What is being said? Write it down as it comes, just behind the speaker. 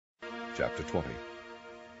Chapter 20.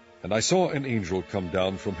 And I saw an angel come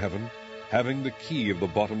down from heaven, having the key of the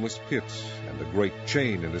bottomless pit, and a great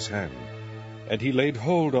chain in his hand. And he laid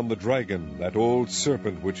hold on the dragon, that old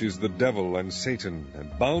serpent which is the devil and Satan,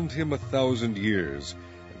 and bound him 1,000 years,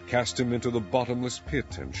 and cast him into the bottomless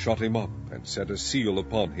pit, and shut him up, and set a seal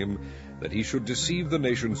upon him, that he should deceive the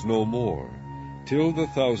nations no more, till the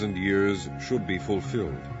 1,000 years should be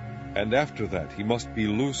fulfilled. And after that he must be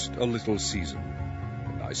loosed a little season.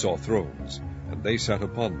 And I saw thrones, and they sat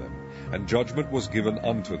upon them, and judgment was given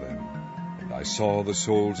unto them. And I saw the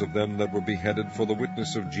souls of them that were beheaded for the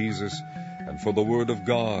witness of Jesus, and for the word of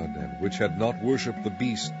God, and which had not worshipped the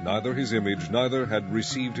beast, neither his image, neither had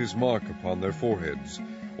received his mark upon their foreheads,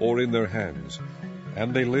 or in their hands.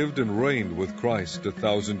 And they lived and reigned with Christ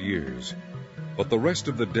 1,000 years. But the rest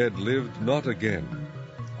of the dead lived not again,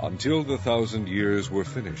 until the 1,000 years were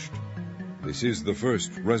finished. This is the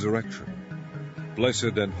first resurrection.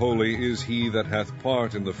 Blessed and holy is he that hath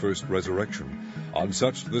part in the first resurrection. On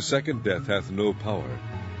such the second death hath no power,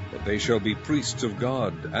 but they shall be priests of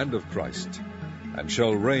God and of Christ, and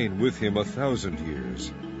shall reign with him 1,000 years.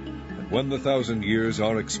 And when the 1,000 years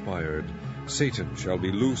are expired, Satan shall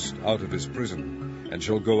be loosed out of his prison, and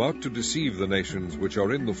shall go out to deceive the nations which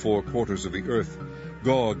are in the four quarters of the earth,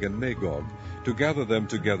 Gog and Magog, to gather them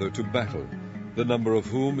together to battle, the number of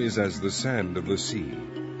whom is as the sand of the sea.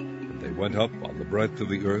 And they went up on the breadth of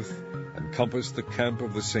the earth, and compassed the camp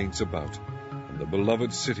of the saints about, and the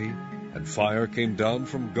beloved city, and fire came down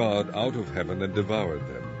from God out of heaven, and devoured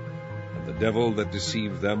them. And the devil that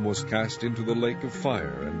deceived them was cast into the lake of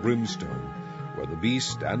fire and brimstone, where the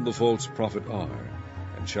beast and the false prophet are,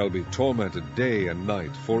 and shall be tormented day and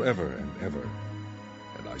night forever and ever.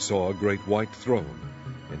 And I saw a great white throne,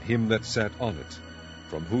 and him that sat on it,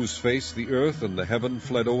 from whose face the earth and the heaven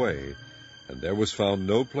fled away, and there was found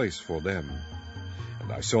no place for them.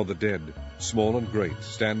 And I saw the dead, small and great,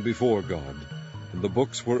 stand before God. And the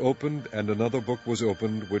books were opened, and another book was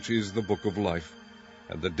opened, which is the book of life.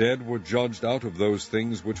 And the dead were judged out of those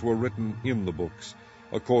things which were written in the books,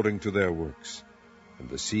 according to their works. And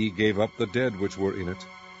the sea gave up the dead which were in it,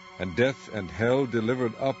 and death and hell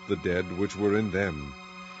delivered up the dead which were in them.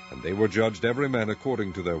 And they were judged every man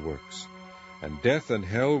according to their works. And death and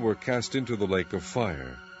hell were cast into the lake of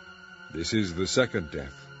fire. This is the second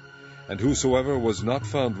death. And whosoever was not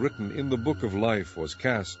found written in the book of life was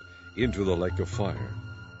cast into the lake of fire.